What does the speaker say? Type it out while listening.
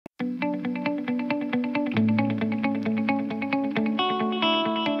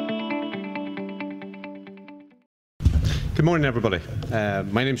Good morning, everybody.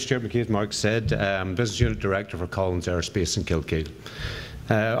 My name is StuartMcKee, as Mark said. I'm Business Unit Director for CollinsAerospace in Kilkeel.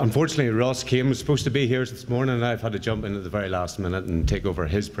 Unfortunately, Ross Kane was supposed to be here this morning, and I've had to jump in at the very last minute and take over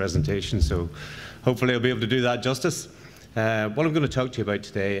his presentation, so hopefully I'll be able to do that justice. What I'm going to talk to you about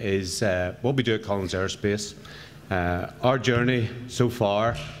today is what we do at CollinsAerospace, our journey so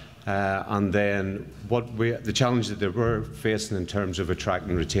far, and then the challenge that we're facing in terms of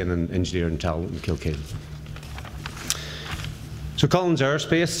attracting and retaining engineering talent in Kilkeel. So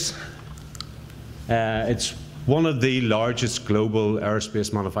CollinsAerospace, it's one of the largest global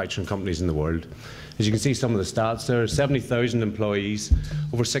aerospace manufacturing companies in the world. As you can see some of the stats there, 70,000 employees,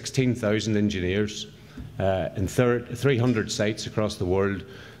 over 16,000 engineers, in 300 sites across the world,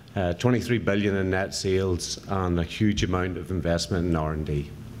 23 billion in net sales, and a huge amount of investment in R&D.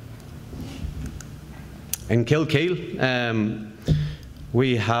 In Kilkeel,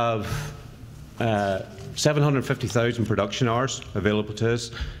 we have 750,000 production hours available to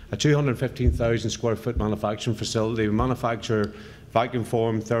us, a 215,000 square foot manufacturing facility. We manufacture vacuum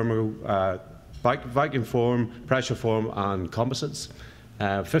form, vacuum form, pressure form and composites.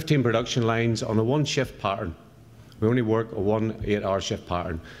 15 production lines on a one-shift pattern. We only work a 1 8-hour shift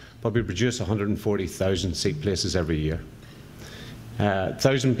pattern, but we produce 140,000 seat places every year.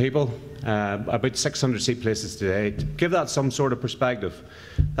 1,000 people, about 600 seat places today. To give that some sort of perspective,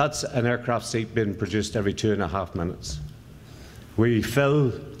 that's an aircraft seat being produced every 2.5 minutes. We fill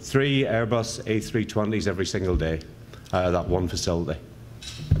 3 Airbus A320s every single day out of that one facility.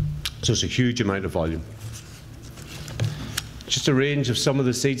 So it's a huge amount of volume. Just a range of some of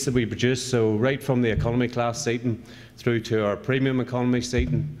the seats that we produce, so right from the economy class seating through to our premium economy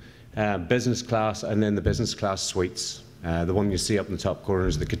seating, business class, and then the business class suites. The one you see up in the top corner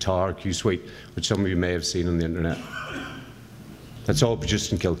is the Qatar Q Suite, which some of you may have seen on the internet. That's all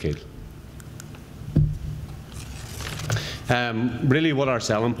produced in Kilkeel. Really what our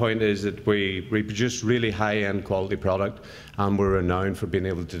selling point is that we produce really high-end quality product, and we're renowned for being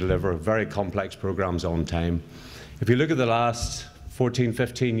able to deliver very complex programs on time. If you look at the last 14,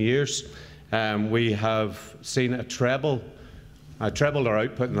 15 years, we have seen trebled our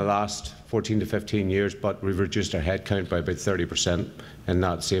output in the last 14 to 15 years, but we've reduced our headcount by about 30% in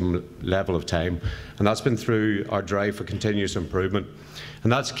that same level of time. And that's been through our drive for continuous improvement.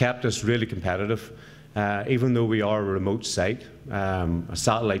 And that's kept us really competitive. Even though we are a remote site, a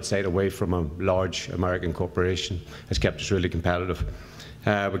satellite site away from a large American corporation, has kept us really competitive.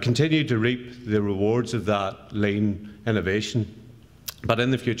 We continue to reap the rewards of that lean innovation, but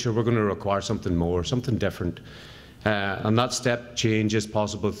in the future we're going to require something more, something different. And that step change is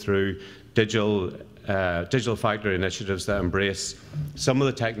possible through digital factory initiatives that embrace some of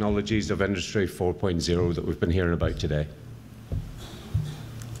the technologies of Industry 4.0 that we've been hearing about today.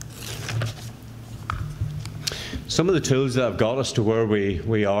 Some of the tools that have got us to where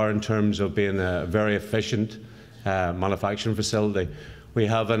we are in terms of being a very efficient manufacturing facility. We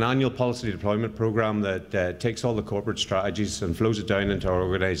have an annual policy deployment program that takes all the corporate strategies and flows it down into our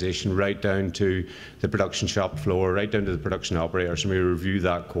organisation, right down to the production shop floor, right down to the production operators, and we review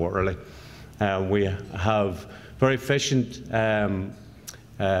that quarterly. We have very efficient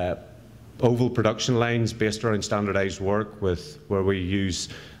oval production lines based around standardised work, where we use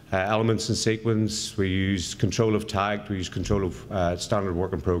elements and sequence, we use control of tag, we use control of standard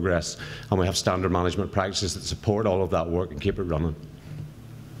work in progress, and we have standard management practices that support all of that work and keep it running.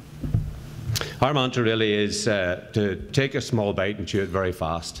 Our mantra really is to take a small bite and chew it very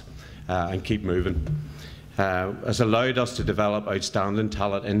fast and keep moving. Has allowed us to develop outstanding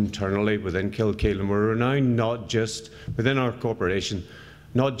talent internally within Kilkeel, and we're renowned not just within our corporation,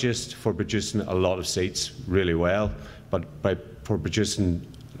 not just for producing a lot of seats really well, but for producing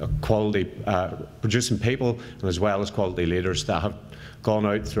quality, producing people, and as well as quality leaders that have gone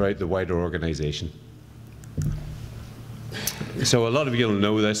out throughout the wider organisation. So a lot of you will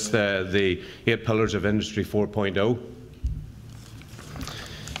know this, the 8 pillars of Industry 4.0.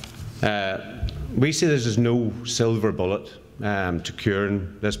 We see this as no silver bullet to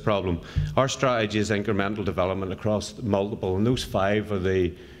curing this problem. Our strategy is incremental development across multiple, and those 5 are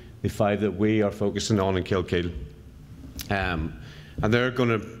the 5 that we are focusing on in Kilkeel. And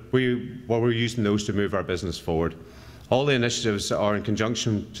we're using those to move our business forward. All the initiatives are in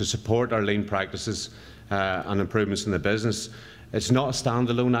conjunction to support our lean practices and improvements in the business. It's not a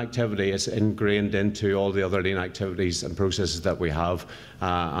standalone activity, it's ingrained into all the other lean activities and processes that we have,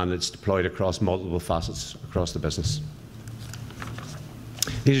 and it's deployed across multiple facets across the business.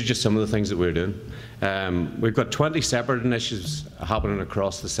 These are just some of the things that we're doing. We've got 20 separate initiatives happening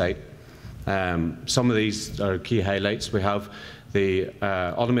across the site. Some of these are key highlights. We have the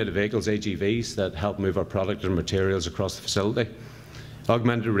automated vehicles, AGVs, that help move our product and materials across the facility.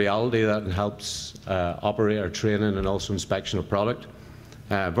 Augmented reality that helps operator training and also inspection of product.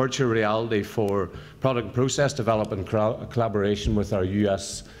 Virtual reality for product and process development collaboration with our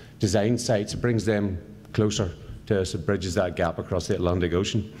US design sites. It brings them closer to us, it bridges that gap across the Atlantic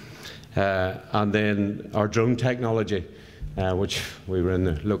Ocean. And then our drone technology, which we were in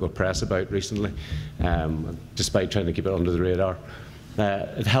the local press about recently, despite trying to keep it under the radar.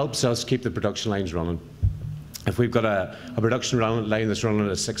 It helps us keep the production lines running. If we've got a production line that's running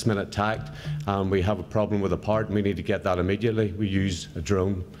at a 6-minute takt and we have a problem with a part and we need to get that immediately, we use a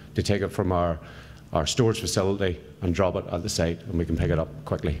drone to take it from our storage facility and drop it at the site, and we can pick it up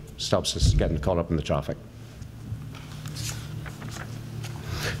quickly. Stops us getting caught up in the traffic.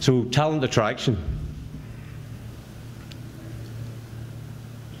 So, talent attraction.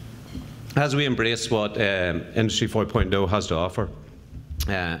 As we embrace what Industry 4.0 has to offer,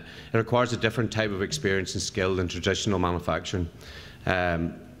 it requires a different type of experience and skill than traditional manufacturing.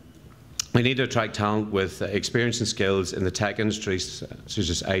 We need to attract talent with experience and skills in the tech industries, such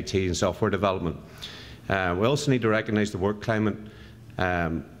as IT and software development. We also need to recognise the work climate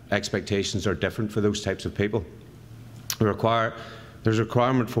expectations are different for those types of people. There's a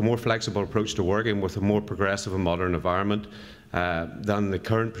requirement for a more flexible approach to working with a more progressive and modern environment than the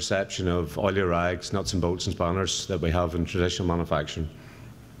current perception of oil your rags, nuts and bolts and spanners that we have in traditional manufacturing.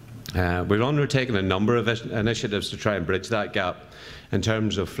 We've undertaken a number of initiatives to try and bridge that gap in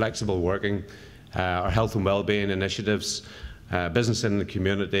terms of flexible working, our health and wellbeing initiatives, business in the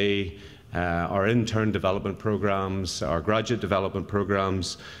community, our intern development programs, our graduate development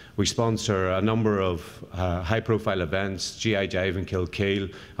programs. We sponsor a number of high-profile events, GI Jive in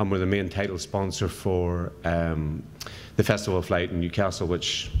Kilkeel, and we're the main title sponsor for the Festival of Flight in Newcastle,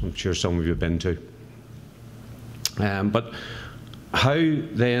 which I'm sure some of you have been to. But how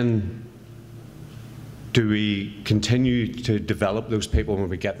then do we continue to develop those people when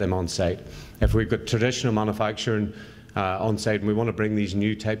we get them on site? If we've got traditional manufacturing on site and we want to bring these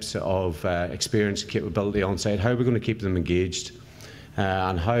new types of experience and capability on site, how are we going to keep them engaged?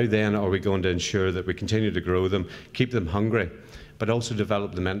 And how then are we going to ensure that we continue to grow them, keep them hungry, but also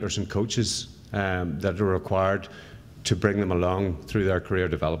develop the mentors and coaches that are required to bring them along through their career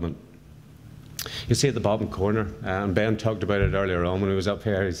development? You see at the bottom corner, and Ben talked about it earlier on when he was up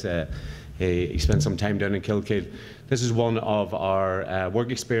here, he spent some time down in Kilkeel. This is one of our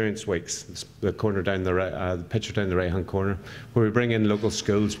work experience weeks, it's the corner down the picture down the right-hand corner, where we bring in local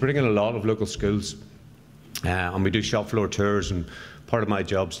schools, bring in a lot of local schools, and we do shop floor tours, and part of my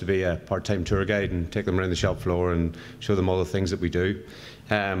job is to be a part-time tour guide and take them around the shop floor and show them all the things that we do.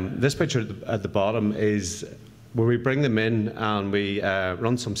 This picture at the bottom is where we bring them in and we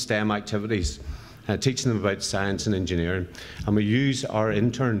run some STEM activities, teaching them about science and engineering, and we use our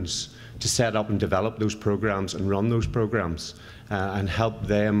interns to set up and develop those programs and run those programs and help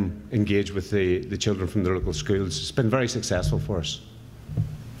them engage with the children from the local schools. It's been very successful for us.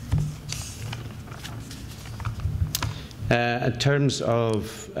 In terms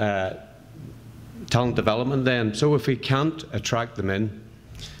of talent development then, so if we can't attract them in,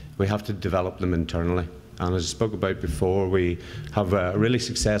 we have to develop them internally. And as I spoke about before, we have a really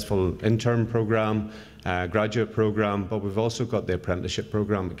successful intern program, graduate program, but we've also got the apprenticeship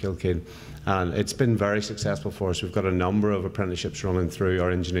program at Kilkeel, and it's been very successful for us. We've got a number of apprenticeships running through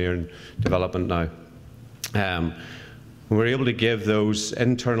our engineering development now. We're able to give those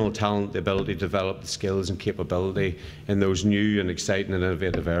internal talent the ability to develop the skills and capability in those new and exciting and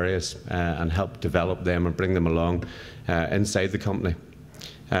innovative areas and help develop them and bring them along inside the company.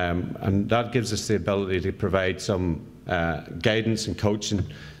 And that gives us the ability to provide some guidance and coaching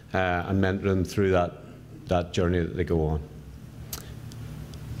and mentor them through that journey that they go on.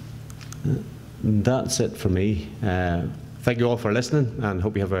 That's it for me. Thank you all for listening and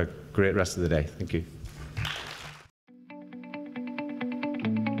hope you have a great rest of the day. Thank you.